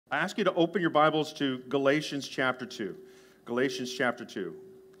I ask you to open your Bibles to Galatians chapter 2. Galatians chapter 2.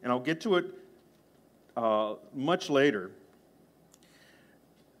 And I'll get to it much later.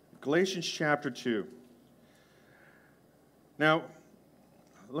 Galatians chapter 2. Now,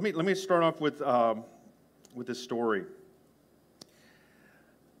 let me start off with this story.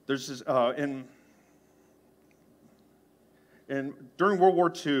 There's this during World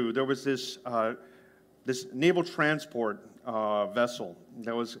War II, there was this naval transport vessel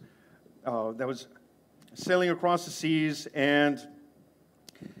that was sailing across the seas, and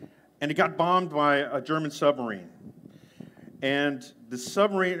it got bombed by a German submarine. And the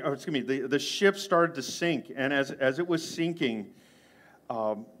submarine, the ship started to sink, and as it was sinking,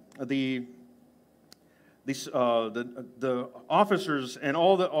 the officers and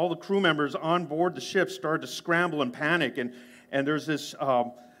all the crew members on board the ship started to scramble and panic, and there's this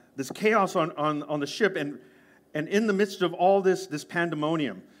chaos on the ship, and in the midst of all this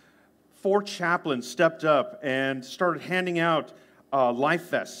pandemonium, 4 chaplains stepped up and started handing out life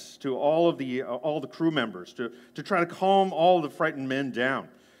vests to all the crew members to try to calm all the frightened men down.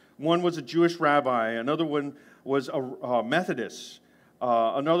 One was a Jewish rabbi, another one was a Methodist,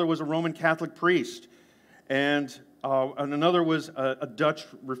 another was a Roman Catholic priest, and another was a Dutch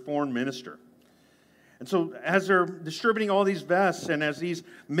Reformed minister. And so as they're distributing all these vests, and as these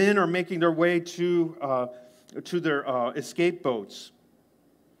men are making their way to their escape boats,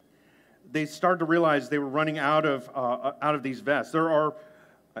 they started to realize they were running out of these vests. There are,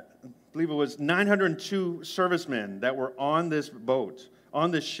 I believe it was 902 servicemen that were on this boat,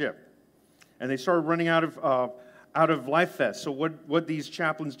 on this ship, and they started running out of life vests. So what these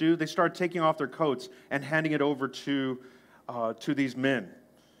chaplains do, they started taking off their coats and handing it over to these men.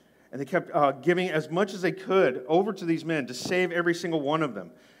 And they kept giving as much as they could over to these men to save every single one of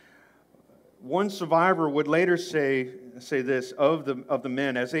them. One survivor would later say this of the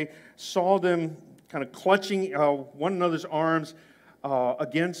men as they saw them kind of clutching one another's arms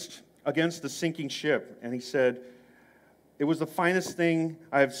against the sinking ship. And he said, "It was the finest thing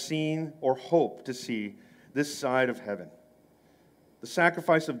I have seen or hope to see this side of heaven." The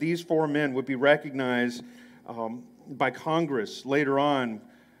sacrifice of these 4 men would be recognized by Congress later on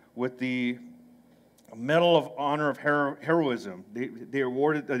with the Medal of Honor of Heroism.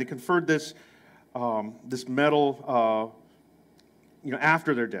 They conferred this medal,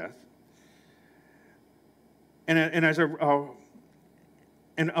 after their death. And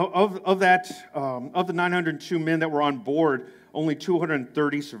of the 902 men that were on board, only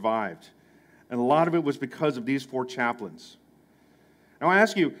 230 survived, and a lot of it was because of these 4 chaplains. Now I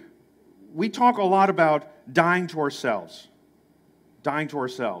ask you, we talk a lot about dying to ourselves. Dying to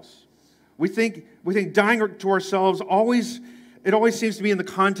ourselves. We think dying to ourselves always seems to be in the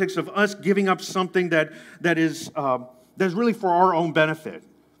context of us giving up something that is really for our own benefit.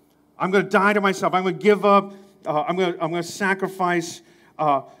 I'm going to die to myself. I'm going to give up. I'm going to sacrifice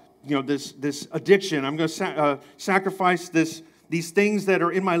this addiction. I'm going to sacrifice these things that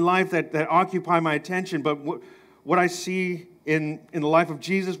are in my life that occupy my attention. But what I see in the life of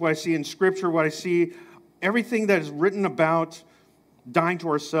Jesus, what I see in Scripture, what I see, everything that is written about dying to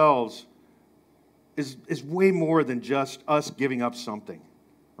ourselves is way more than just us giving up something,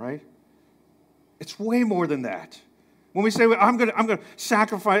 right? It's way more than that. When we say I'm going to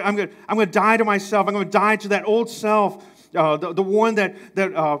sacrifice, I'm going to die to myself. I'm going to die to that old self, the one that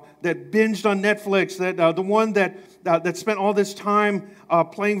binged on Netflix, the one that spent all this time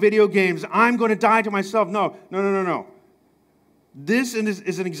playing video games. I'm going to die to myself. No. This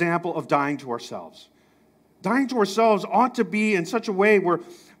is an example of dying to ourselves. Dying to ourselves ought to be in such a way where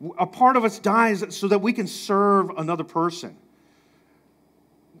a part of us dies so that we can serve another person.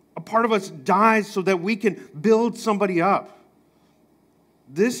 A part of us dies so that we can build somebody up.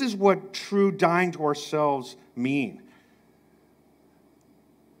 This is what true dying to ourselves mean.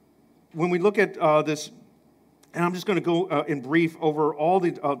 When we look at this, and I'm just going to go in brief over all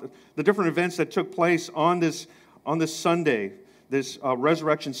the different events that took place on this Sunday, this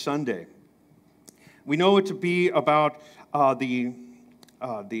Resurrection Sunday. We know it to be about the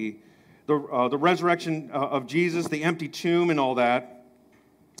resurrection of Jesus, the empty tomb, and all that.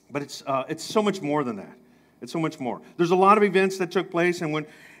 But it's so much more than that. It's so much more. There's a lot of events that took place, and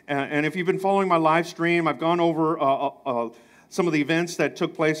if you've been following my live stream, I've gone over some of the events that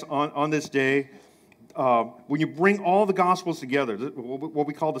took place on this day. When you bring all the Gospels together, what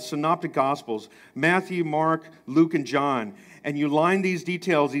we call the Synoptic Gospels, Matthew, Mark, Luke, and John, and you line these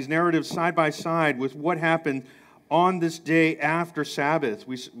details, these narratives side by side with what happened on this day after Sabbath,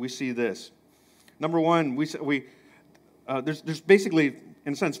 we see this. Number one, there's basically,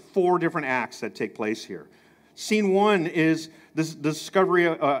 in a sense, 4 different acts that take place here. Scene 1 is this discovery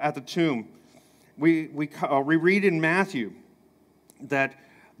at the tomb. We read in Matthew that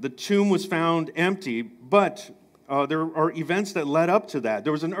the tomb was found empty, but there are events that led up to that.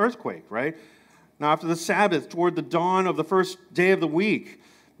 There was an earthquake, right? Now, after the Sabbath, toward the dawn of the first day of the week,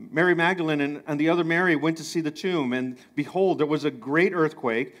 Mary Magdalene and the other Mary went to see the tomb, and behold, there was a great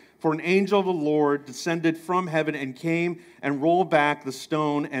earthquake, for an angel of the Lord descended from heaven and came and rolled back the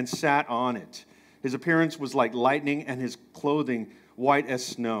stone and sat on it. His appearance was like lightning, and his clothing white as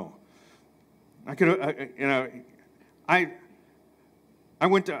snow. I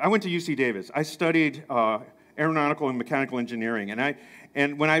went to UC Davis. I studied aeronautical and mechanical engineering,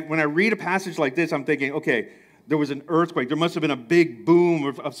 and when I read a passage like this, I'm thinking, okay, there was an earthquake. There must have been a big boom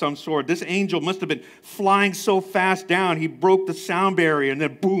of some sort. This angel must have been flying so fast down, he broke the sound barrier, and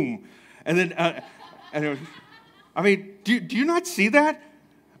then boom. And then, do you not see that?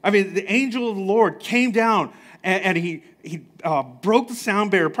 I mean, the angel of the Lord came down, and he broke the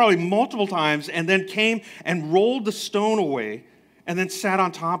sound barrier probably multiple times, and then came and rolled the stone away, and then sat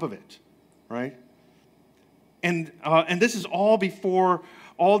on top of it, right? And this is all before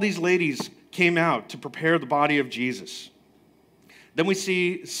all these ladies came out to prepare the body of Jesus. Then we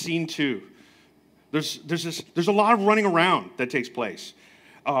see scene 2. There's a lot of running around that takes place.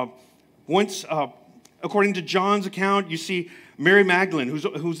 According to John's account, you see Mary Magdalene,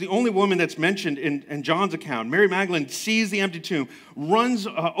 who's the only woman that's mentioned in John's account. Mary Magdalene sees the empty tomb, runs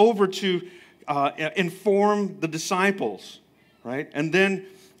over to inform the disciples, right? And then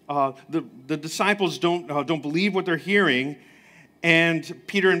the disciples don't believe what they're hearing, and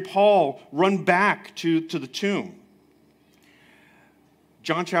Peter and Paul run back to the tomb.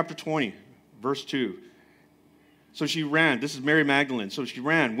 John chapter 20, verse 2. So she ran. This is Mary Magdalene. So she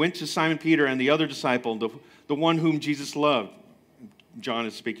ran, went to Simon Peter and the other disciple, the one whom Jesus loved. John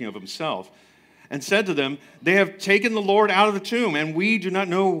is speaking of himself. And said to them, "They have taken the Lord out of the tomb, and we do not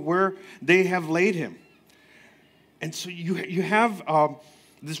know where they have laid him." And so you have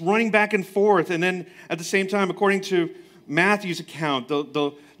this running back and forth. And then at the same time, according to Matthew's account,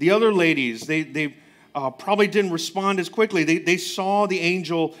 the other ladies, they probably didn't respond as quickly. They saw the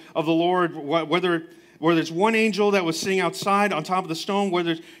angel of the Lord, whether there's one angel that was sitting outside on top of the stone,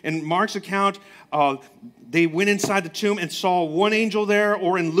 whether in Mark's account, they went inside the tomb and saw one angel there,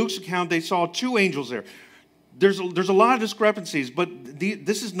 or in Luke's account, they saw 2 angels there. There's a lot of discrepancies, but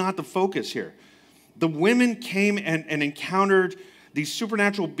this is not the focus here. The women came and encountered these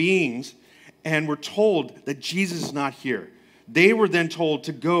supernatural beings and were told that Jesus is not here. They were then told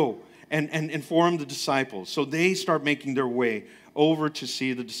to go and inform the disciples. So they start making their way over to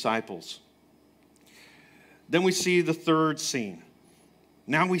see the disciples. Then we see the third scene.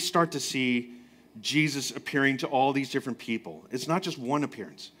 Now we start to see Jesus appearing to all these different people. It's not just one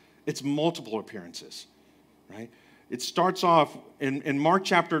appearance. It's multiple appearances, right? It starts off in Mark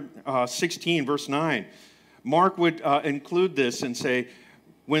chapter 16, verse 9. Mark would include this and say,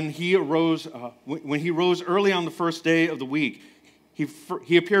 when he rose early on the first day of the week,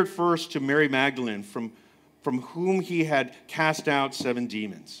 he appeared first to Mary Magdalene, from whom he had cast out 7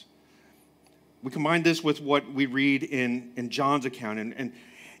 demons. We combine this with what we read in John's account,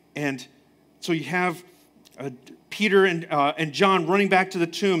 and so you have Peter and John running back to the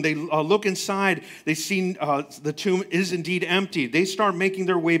tomb. They look inside. They see the tomb is indeed empty. They start making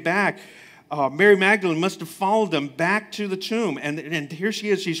their way back. Mary Magdalene must have followed them back to the tomb, and here she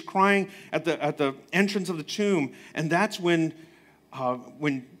is. She's crying at the entrance of the tomb, and that's when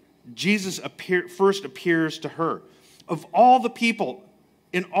Jesus first appears to her. Of all the people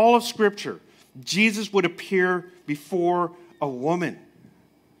in all of Scripture, Jesus would appear before a woman.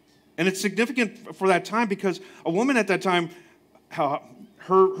 And it's significant for that time because a woman at that time,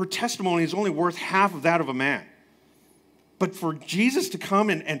 her testimony is only worth half of that of a man. But for Jesus to come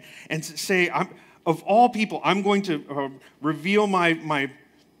and say, of all people, I'm going to reveal my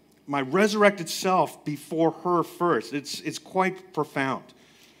resurrected self before her first. It's quite profound.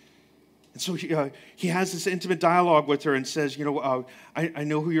 And so he has this intimate dialogue with her and says, I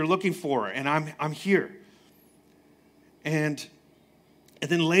know who you're looking for, and I'm here. And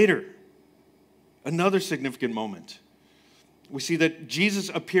then later, another significant moment. We see that Jesus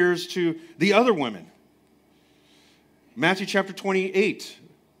appears to the other women. Matthew chapter 28,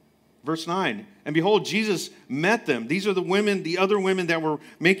 verse 9. And behold, Jesus met them. These are the other women that were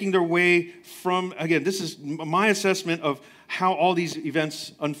making their way from, again, this is my assessment of how all these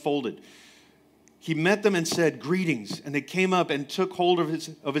events unfolded. He met them and said, "Greetings." And they came up and took hold of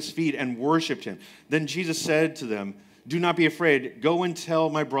his feet and worshiped him. Then Jesus said to them, "Do not be afraid. Go and tell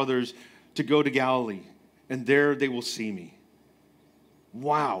my brothers to go to Galilee, and there they will see me."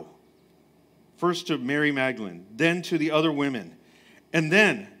 Wow. First to Mary Magdalene, then to the other women. And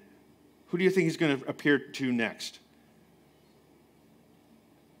then, who do you think he's going to appear to next?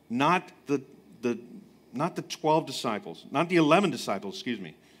 Not the 12 disciples, not the 11 disciples, excuse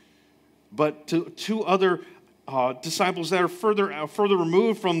me, but to two other disciples that are further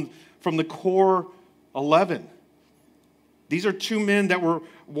removed from the core 11. These are two men that were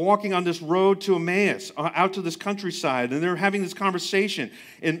walking on this road to Emmaus, out to this countryside, and they're having this conversation.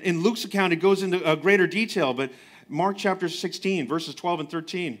 In Luke's account, it goes into greater detail, but Mark chapter 16, verses 12 and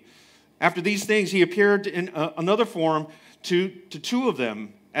 13. After these things, he appeared in another form to two of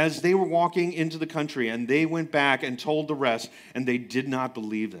them as they were walking into the country, and they went back and told the rest, and they did not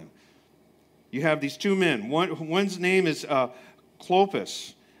believe them. You have these two men. One's name is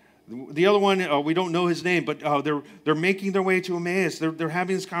Clopas. The other one, we don't know his name, but they're making their way to Emmaus. They're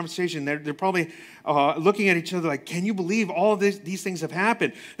having this conversation. They're probably looking at each other like, can you believe all of these things have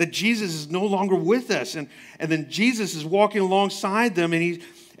happened? That Jesus is no longer with us. And then Jesus is walking alongside them, and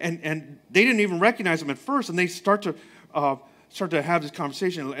they didn't even recognize him at first. And they start to have this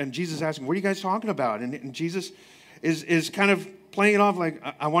conversation. And Jesus is asking, what are you guys talking about? And Jesus is kind of playing it off like,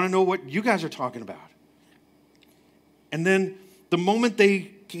 I want to know what you guys are talking about. And then the moment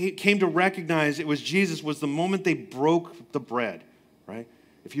they came to recognize it was Jesus was the moment they broke the bread, right?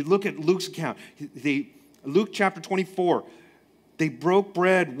 If you look at Luke's account, Luke chapter 24, they broke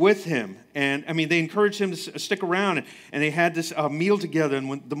bread with him. And, they encouraged him to stick around. And they had this meal together.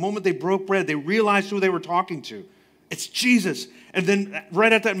 And the moment they broke bread, they realized who they were talking to. It's Jesus. And then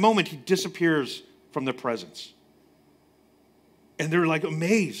right at that moment, he disappears from their presence. And they're like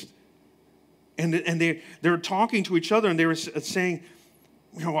amazed. And they're talking to each other, and they were saying,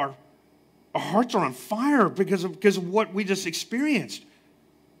 our hearts are on fire because of what we just experienced.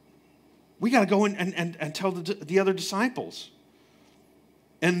 We got to go and tell the other disciples.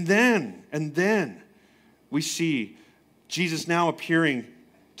 And then we see Jesus now appearing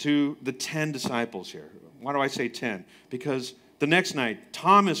to the 10 disciples here. Why do I say 10? Because the next night,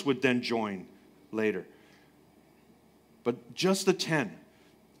 Thomas would then join later. But just the 10.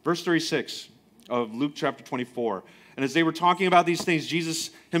 Verse 36 of Luke chapter 24. And as they were talking about these things, Jesus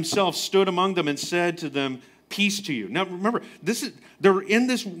himself stood among them and said to them, peace to you. Now remember, they're in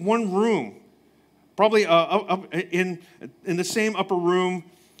this one room, probably up in the same upper room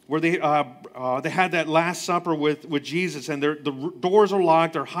where they had that Last Supper with Jesus, and the doors are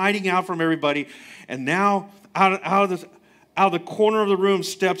locked. They're hiding out from everybody. And now out of the corner of the room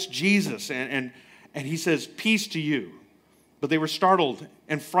steps Jesus, and he says, peace to you. But they were startled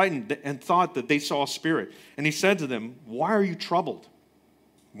and frightened and thought that they saw a spirit. And he said to them, why are you troubled?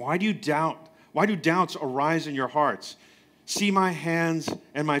 Why do you doubt? Why do doubts arise in your hearts? See my hands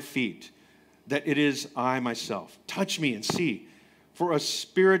and my feet, that it is I myself. Touch me and see. For a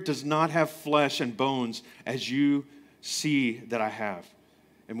spirit does not have flesh and bones, as you see that I have.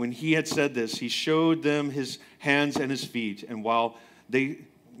 And when he had said this, he showed them his hands and his feet. And while they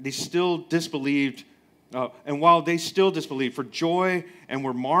still disbelieved, for joy and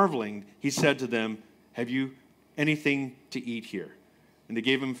were marveling, he said to them, have you anything to eat here? And they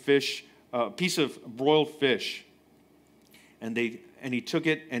gave him a piece of broiled fish. And he took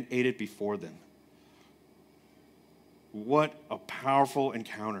it and ate it before them. What a powerful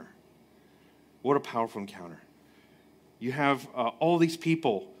encounter. What a powerful encounter. You have all these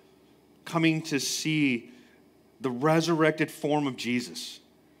people coming to see the resurrected form of Jesus,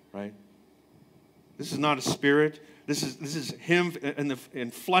 right? This is not a spirit. This is him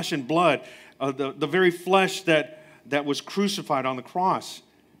in flesh and blood, the very flesh that was crucified on the cross.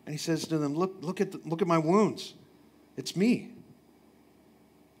 And he says to them, look at my wounds. It's me.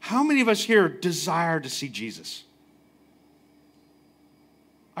 How many of us here desire to see Jesus?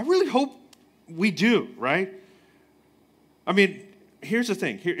 I really hope we do, right? Here's the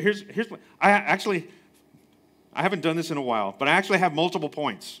thing. I haven't done this in a while, but I actually have multiple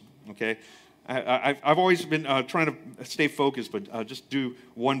points, okay? I've always been trying to stay focused, but just do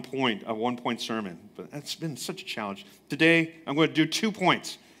a one-point sermon. But that's been such a challenge. Today, I'm going to do 2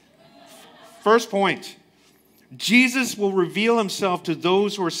 points. First point, Jesus will reveal himself to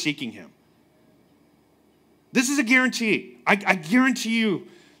those who are seeking him. This is a guarantee. I guarantee you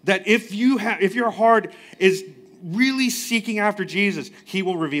that if your heart is really seeking after Jesus, he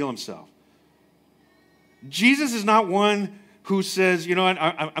will reveal himself. Jesus is not one who says, you know what,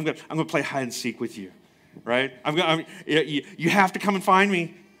 I'm going to play hide and seek with you, right? You have to come and find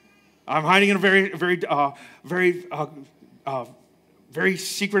me. I'm hiding in a very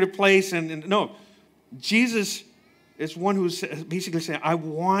secretive place. And no, Jesus is one who's basically saying, I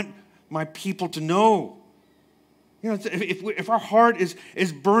want my people to know You know, if our heart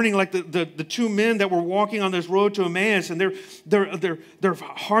is burning like the two men that were walking on this road to Emmaus, and their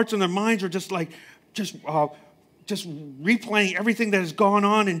hearts and their minds are just replaying everything that has gone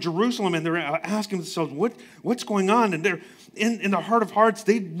on in Jerusalem, and they're asking themselves, what's going on? And they're in the heart of hearts,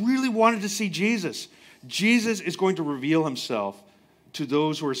 they really wanted to see Jesus. Jesus is going to reveal himself to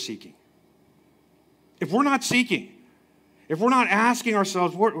those who are seeking. If we're not seeking, if we're not asking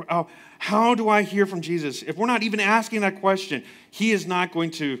ourselves, how do I hear from Jesus? If we're not even asking that question, he is not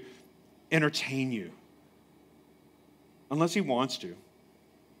going to entertain you unless he wants to.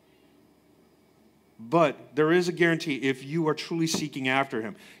 But there is a guarantee, if you are truly seeking after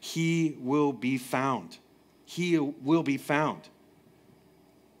him, he will be found. He will be found.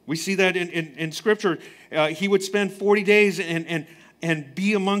 We see that in Scripture. He would spend 40 days and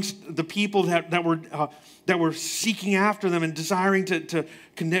be amongst the people that were seeking after them and desiring to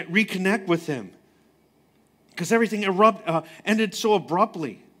reconnect with him. Because everything ended so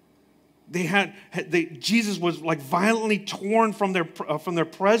abruptly. Jesus was like violently torn from their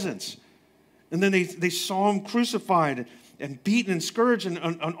presence. And then they saw him crucified and beaten and scourged and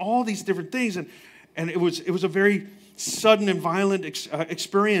on all these different things. And it was a very sudden and violent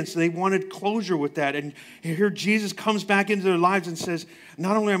experience. They wanted closure with that. And here Jesus comes back into their lives and says,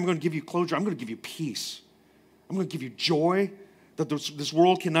 not only am I going to give you closure, I'm going to give you peace. I'm going to give you joy that this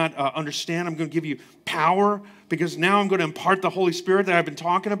world cannot understand. I'm going to give you power because now I'm going to impart the Holy Spirit that I've been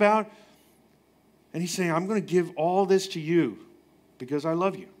talking about. And he's saying, I'm going to give all this to you because I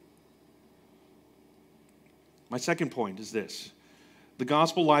love you. My second point is this. The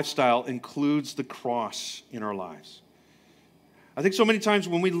gospel lifestyle includes the cross in our lives. I think so many times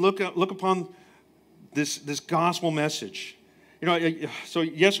when we look upon this gospel message, you know, so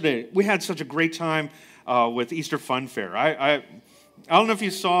yesterday we had such a great time with Easter Fun Fair. I don't know if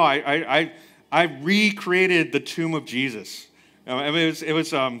you saw, I recreated the tomb of Jesus. I mean, it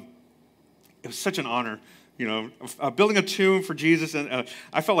was such an honor. You know, building a tomb for Jesus, and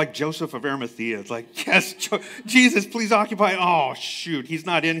I felt like Joseph of Arimathea. It's like, yes, Jesus, please occupy. Oh, shoot, he's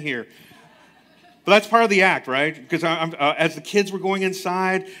not in here. But that's part of the act, right? Because as the kids were going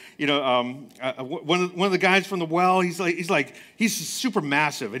inside, you know, one of the guys from the well, he's super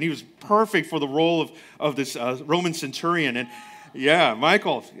massive, and he was perfect for the role of this Roman centurion. And yeah,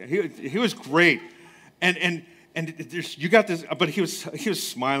 Michael, he was great, and you got this, but he was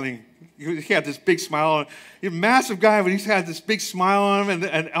smiling. He had this big smile on him. He's a massive guy, but he had this big smile on him,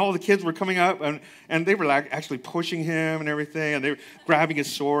 and all the kids were coming up, and they were like actually pushing him and everything, and they were grabbing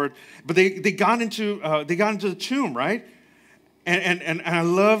his sword. But they got into the tomb, right? And I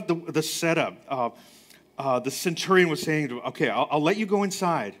love the setup. The centurion was saying to him, okay, I'll let you go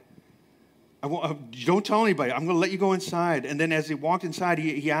inside. Don't tell anybody. I'm going to let you go inside. And then as he walked inside,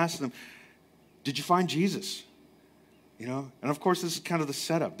 he asked them, did you find Jesus? You know, and of course, this is kind of the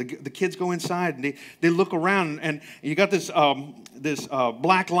setup. The kids go inside and they look around, and you got this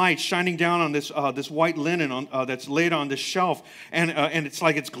black light shining down on this white linen that's laid on this shelf, and it's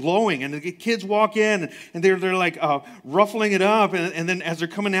like it's glowing. And the kids walk in and they're like ruffling it up, and then as they're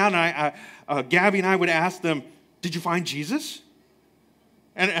coming out, and Gabby and I would ask them, "Did you find Jesus?"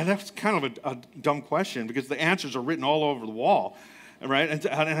 And that's kind of a dumb question because the answers are written all over the wall, right? And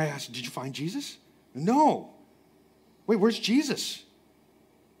I asked, "Did you find Jesus?" No. Wait, where's Jesus?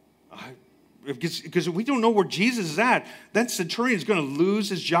 Because if we don't know where Jesus is at, that centurion is going to lose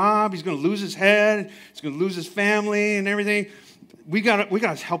his job. He's going to lose his head. He's going to lose his family and everything. We got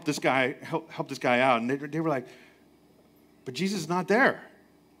to help this guy out. And they were like, but Jesus is not there.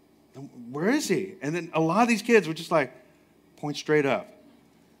 Where is he? And then a lot of these kids were just like, point straight up.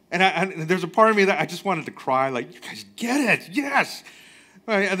 And there's a part of me that I just wanted to cry, like, you guys get it, yes.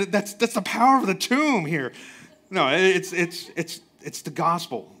 Right? That's the power of the tomb here. No, it's the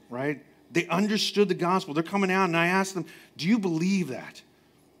gospel, right? They understood the gospel. They're coming out, and I asked them, do you believe that?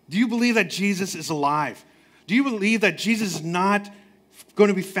 Do you believe that Jesus is alive? Do you believe that Jesus is not going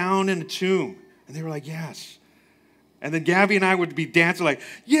to be found in a tomb? And they were like, yes. And then Gabby and I would be dancing like,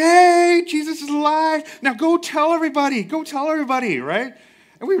 yay, Jesus is alive. Now go tell everybody. Go tell everybody, right?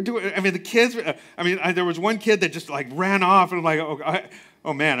 And we were doing, I mean, the kids, there was one kid that just like ran off, and I'm like,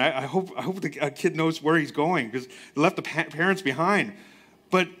 oh man, I hope the kid knows where he's going because they left the parents behind.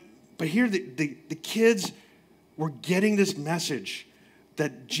 But here the kids were getting this message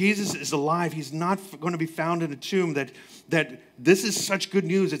that Jesus is alive. He's not going to be found in a tomb, that this is such good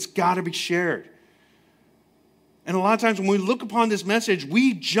news. It's got to be shared. And a lot of times when we look upon this message,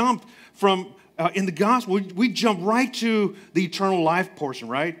 we jump from, in the gospel, we jump right to the eternal life portion,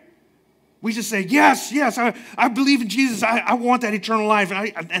 right? We just say, yes, I believe in Jesus. I want that eternal life.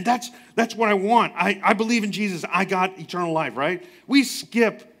 And that's what I want. I believe in Jesus. I got eternal life, right? We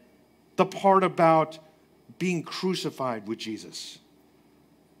skip the part about being crucified with Jesus.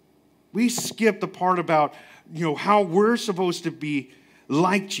 We skip the part about, how we're supposed to be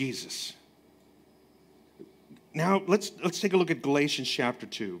like Jesus. Now, let's take a look at Galatians chapter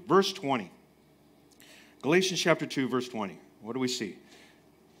 2, verse 20. Galatians chapter 2, verse 20. What do we see?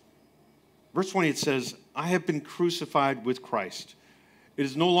 Verse 20, it says, I have been crucified with Christ. It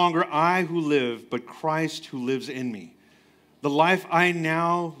is no longer I who live, but Christ who lives in me. The life I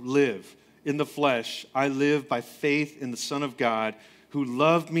now live in the flesh, I live by faith in the Son of God, who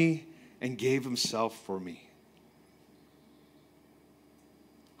loved me and gave himself for me.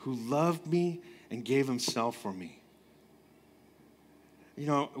 Who loved me and gave himself for me.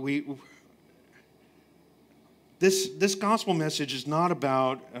 This gospel message is not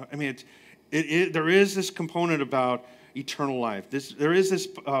about, there is this component about eternal life. There is this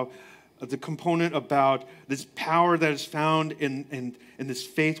the component about this power that is found in this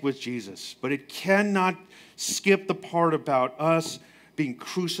faith with Jesus. But it cannot skip the part about us being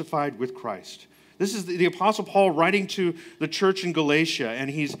crucified with Christ. This is the Apostle Paul writing to the church in Galatia, and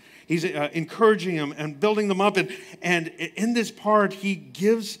he's encouraging them and building them up. And in this part, he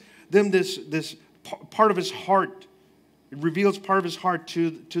gives them this part of his heart. It reveals part of his heart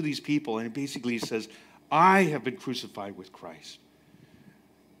to these people. And it basically says, I have been crucified with Christ.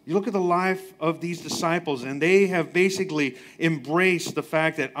 You look at the life of these disciples, and they have basically embraced the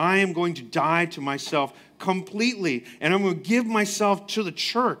fact that I am going to die to myself completely, and I'm going to give myself to the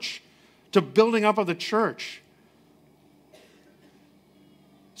church, to building up of the church.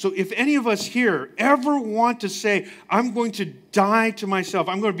 So if any of us here ever want to say, I'm going to die to myself,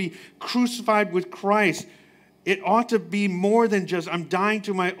 I'm going to be crucified with Christ, it ought to be more than just, I'm dying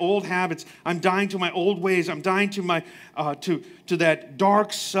to my old habits, I'm dying to my old ways, I'm dying to my to that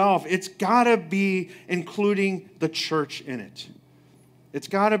dark self. It's got to be including the church in it. It's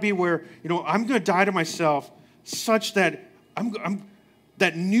got to be where, I'm going to die to myself such that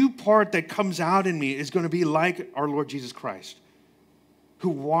that new part that comes out in me is going to be like our Lord Jesus Christ, who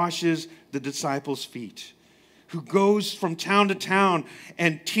washes the disciples' feet, who goes from town to town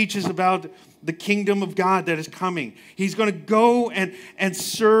and teaches about the kingdom of God that is coming. He's going to go and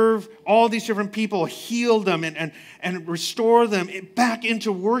serve all these different people, heal them and restore them back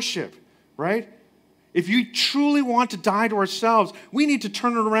into worship, right? If you truly want to die to ourselves, we need to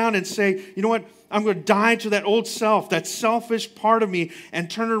turn it around and say, you know what? I'm going to die to that old self, that selfish part of me, and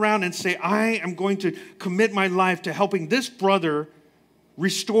turn it around and say, I am going to commit my life to helping this brother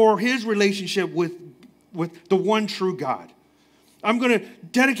restore his relationship with the one true God. I'm going to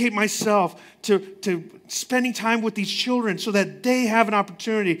dedicate myself to spending time with these children so that they have an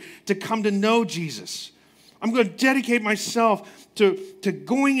opportunity to come to know Jesus. I'm going to dedicate myself to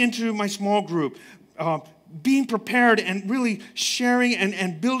going into my small group, being prepared and really sharing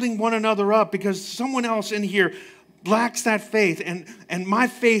and building one another up, because someone else in here lacks that faith, and my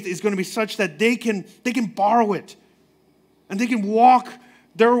faith is going to be such that they can borrow it and they can walk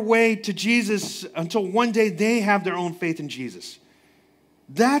their way to Jesus until one day they have their own faith in Jesus.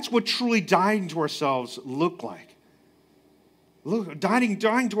 That's what truly dying to ourselves look like. Look, dying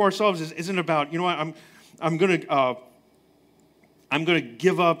to ourselves isn't about, I'm going to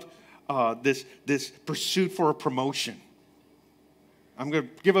give up this pursuit for a promotion. I'm going to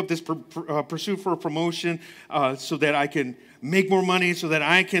give up this pursuit for a promotion so that I can make more money, so that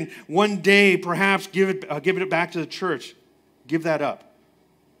I can one day perhaps give it back to the church. Give that up.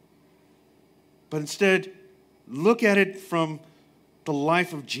 But instead, look at it from the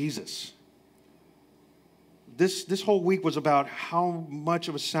life of Jesus. This whole week was about how much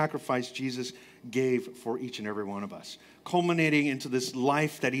of a sacrifice Jesus gave for each and every one of us, culminating into this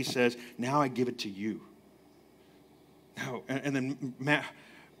life that he says, now I give it to you. Now, and then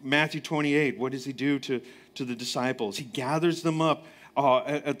Matthew 28, what does he do to the disciples? He gathers them up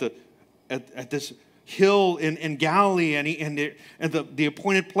at this hill in Galilee and the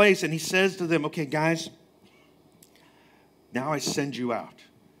appointed place, and he says to them, okay, guys, now I send you out.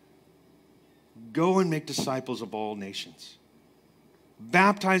 Go and make disciples of all nations,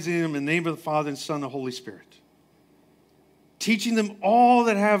 baptizing them in the name of the Father and Son and the Holy Spirit, teaching them all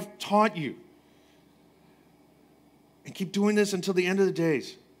that I have taught you. And keep doing this until the end of the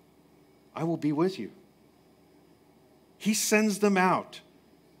days. I will be with you. He sends them out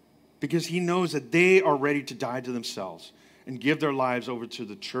because he knows that they are ready to die to themselves and give their lives over to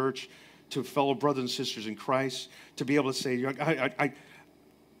the church, to fellow brothers and sisters in Christ, to be able to say,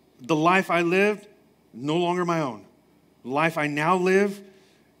 the life I lived, no longer my own. The life I now live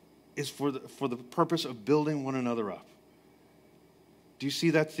is for the purpose of building one another up. Do you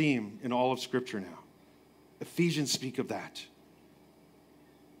see that theme in all of Scripture now? Ephesians speak of that.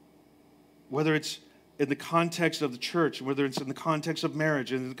 Whether it's in the context of the church, whether it's in the context of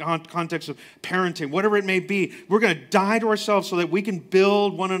marriage, in the context of parenting, whatever it may be, we're going to die to ourselves so that we can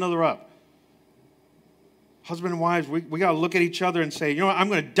build one another up. Husband and wives, we got to look at each other and say, you know what, I'm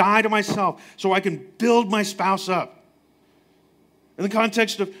going to die to myself so I can build my spouse up. In the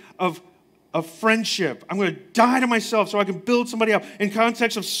context of friendship, I'm going to die to myself so I can build somebody up. In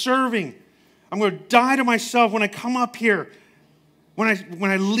context of serving, I'm going to die to myself when I come up here. When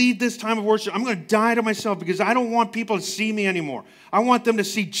I lead this time of worship, I'm going to die to myself because I don't want people to see me anymore. I want them to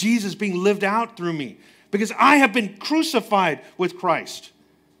see Jesus being lived out through me because I have been crucified with Christ.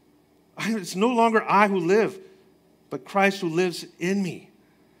 It's no longer I who live, but Christ who lives in me.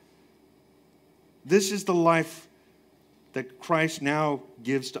 This is the life that Christ now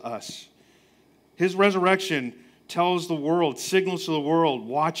gives to us. His resurrection tells the world, signals to the world,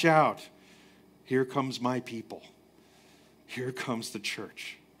 watch out. Here comes my people. Here comes the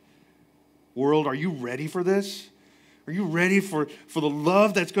church. World, are you ready for this? Are you ready for the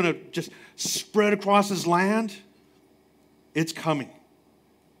love that's going to just spread across this land? It's coming.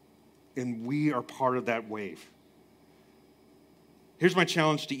 And we are part of that wave. Here's my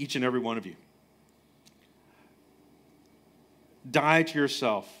challenge to each and every one of you. Die to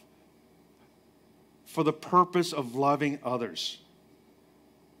yourself for the purpose of loving others.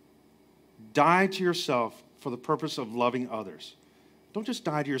 Die to yourself for the purpose of loving others. Don't just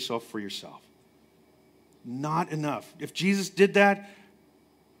die to yourself for yourself. Not enough. If Jesus did that,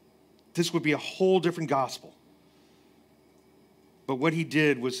 this would be a whole different gospel. But what he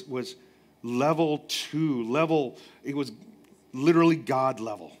did was level 2, it was literally God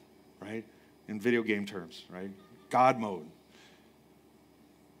level, right? In video game terms, right? God mode.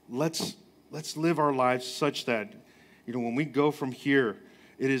 Let's live our lives such that, when we go from here,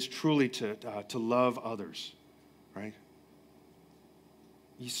 it is truly to love others, right?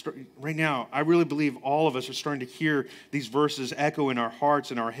 Right now, I really believe all of us are starting to hear these verses echo in our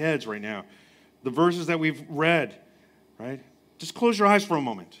hearts and our heads right now. The verses that we've read, right? Just close your eyes for a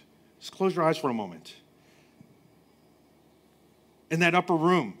moment. Just close your eyes for a moment. In that upper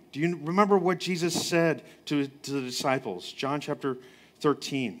room, do you remember what Jesus said to the disciples? John chapter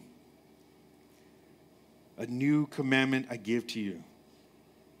 13. A new commandment I give to you.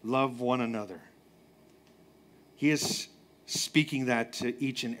 Love one another. He is speaking that to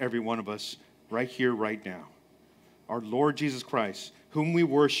each and every one of us right here, right now. Our Lord Jesus Christ, whom we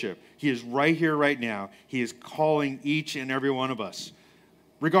worship, he is right here, right now. He is calling each and every one of us,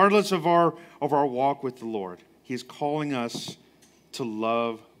 regardless of our walk with the Lord. He is calling us to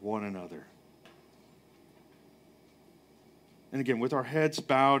love one another. And again, with our heads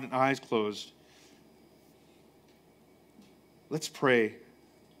bowed and eyes closed, let's pray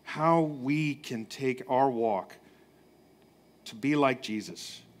how we can take our walk to be like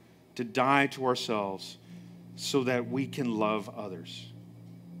Jesus, to die to ourselves so that we can love others.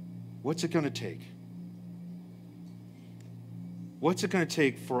 What's it going to take? What's it going to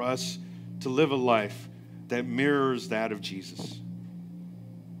take for us to live a life that mirrors that of Jesus?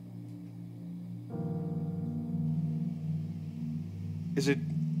 Is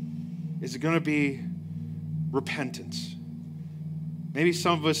it going to be repentance? Maybe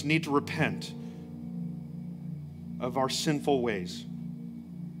some of us need to repent of our sinful ways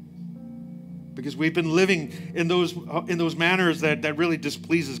because we've been living in those manners that really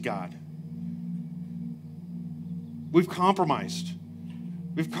displeases God. We've compromised.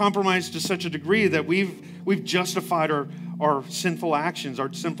 We've compromised to such a degree that we've justified our sinful actions,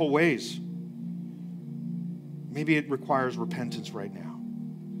 our sinful ways. Maybe it requires repentance right now.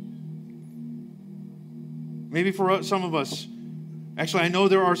 Maybe for some of us, actually, I know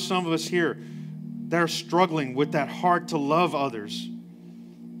there are some of us here that are struggling with that heart to love others.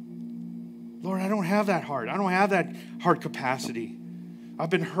 Lord, I don't have that heart. I don't have that heart capacity. I've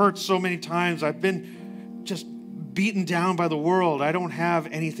been hurt so many times. I've been just beaten down by the world. I don't have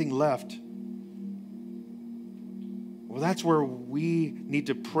anything left. Well, that's where we need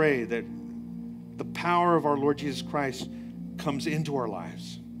to pray that the power of our Lord Jesus Christ comes into our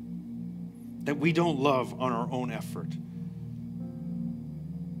lives. That we don't love on our own effort,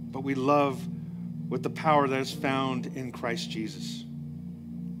 but we love with the power that is found in Christ Jesus.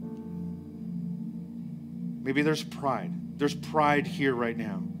 Maybe there's pride. There's pride here right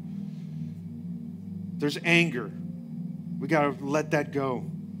now. There's anger. We got to let that go.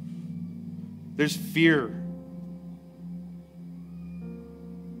 There's fear.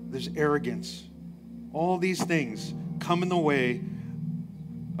 There's arrogance. All these things come in the way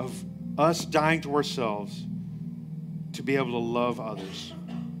of us dying to ourselves to be able to love others.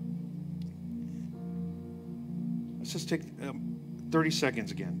 Let's just take 30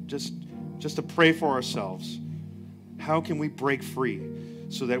 seconds again, just to pray for ourselves. How can we break free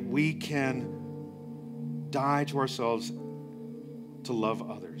so that we can die to ourselves to love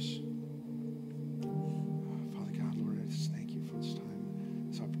others? Father God, Lord, I just thank you for this time,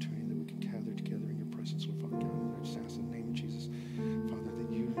 this opportunity that we can gather together in your presence, Lord, Father God. And I just ask in the name of Jesus, Father,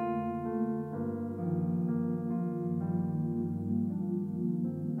 that you...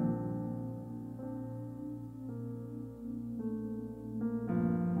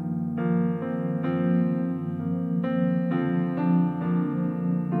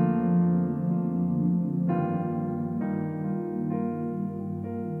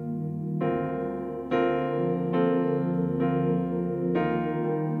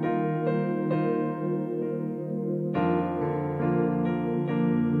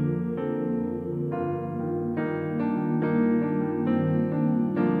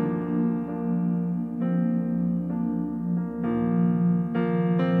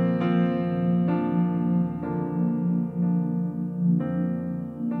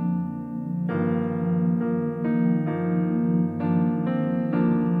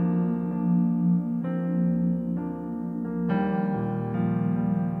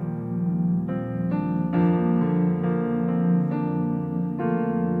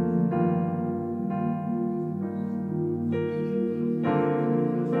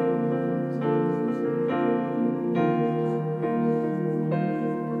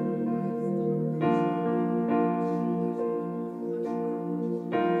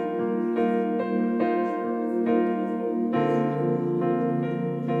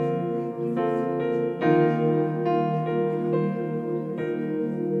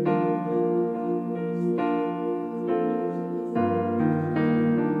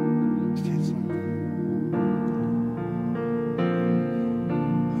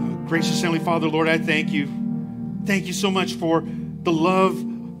 Gracious Heavenly Father, Lord, I thank you. Thank you so much for the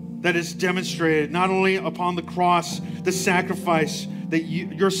love that is demonstrated not only upon the cross, the sacrifice that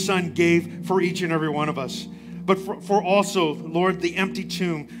your Son gave for each and every one of us, but for also, Lord, the empty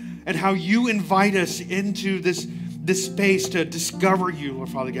tomb and how you invite us into this space to discover you, Lord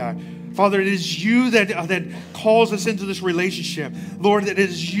Father God. Father, it is you that calls us into this relationship. Lord, it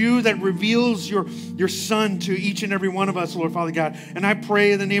is you that reveals your Son to each and every one of us, Lord Father God. And I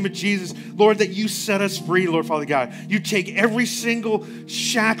pray in the name of Jesus, Lord, that you set us free, Lord Father God. You take every single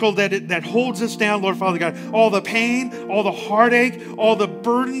shackle that holds us down, Lord Father God. All the pain, all the heartache, all the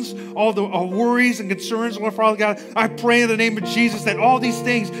burdens, all the worries and concerns, Lord Father God. I pray in the name of Jesus that all these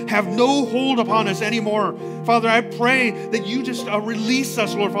things have no hold upon us anymore. Father, I pray that you just release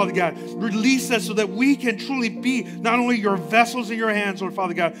us, Lord Father God. Release us so that we can truly be not only your vessels in your hands, Lord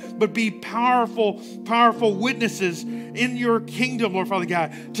Father God, but be powerful witnesses in your kingdom, Lord Father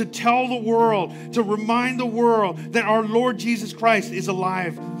God, to tell the world, to remind the world that our Lord Jesus Christ is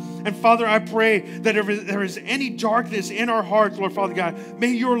alive. And Father, I pray that if there is any darkness in our hearts, Lord Father God, may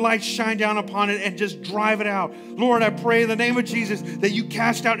your light shine down upon it and just drive it out. Lord, I pray in the name of Jesus that you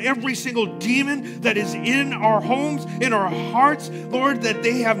cast out every single demon that is in our homes, in our hearts, Lord, that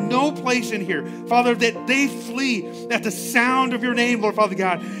they have no place in here. Father, that they flee at the sound of your name, Lord Father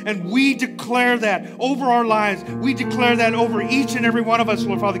God. And we declare that over our lives. We declare that over each and every one of us,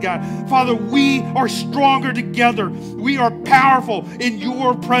 Lord Father God. Father, we are stronger together. We are powerful in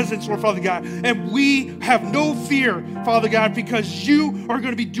your presence, Lord Father God. And we have no fear, Father God, because you are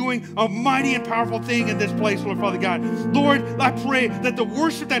going to be doing a mighty and powerful thing in this place, Lord Father God. Lord, I pray that the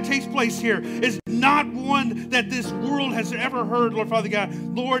worship that takes place here is not one that this world has ever heard, Lord Father God.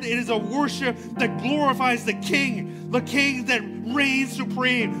 Lord, it is a worship that glorifies the King that reigns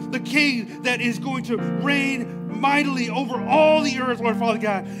supreme, the King that is going to reign mightily over all the earth, Lord Father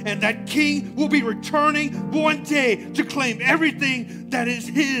God. And that King will be returning one day to claim everything that is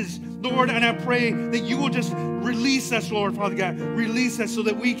his, Lord. And I pray that you will just release us, Lord Father God. Release us so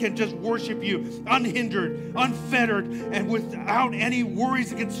that we can just worship you unhindered, unfettered, and without any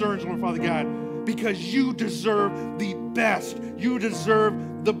worries and concerns, Lord Father God. Because you deserve the best. You deserve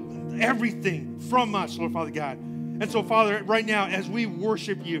everything from us, Lord Father God. And so, Father, right now, as we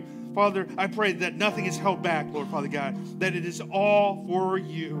worship you, Father, I pray that nothing is held back, Lord Father God, that it is all for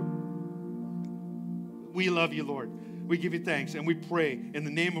you. We love you, Lord. We give you thanks, and we pray in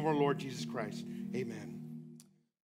the name of our Lord Jesus Christ. Amen.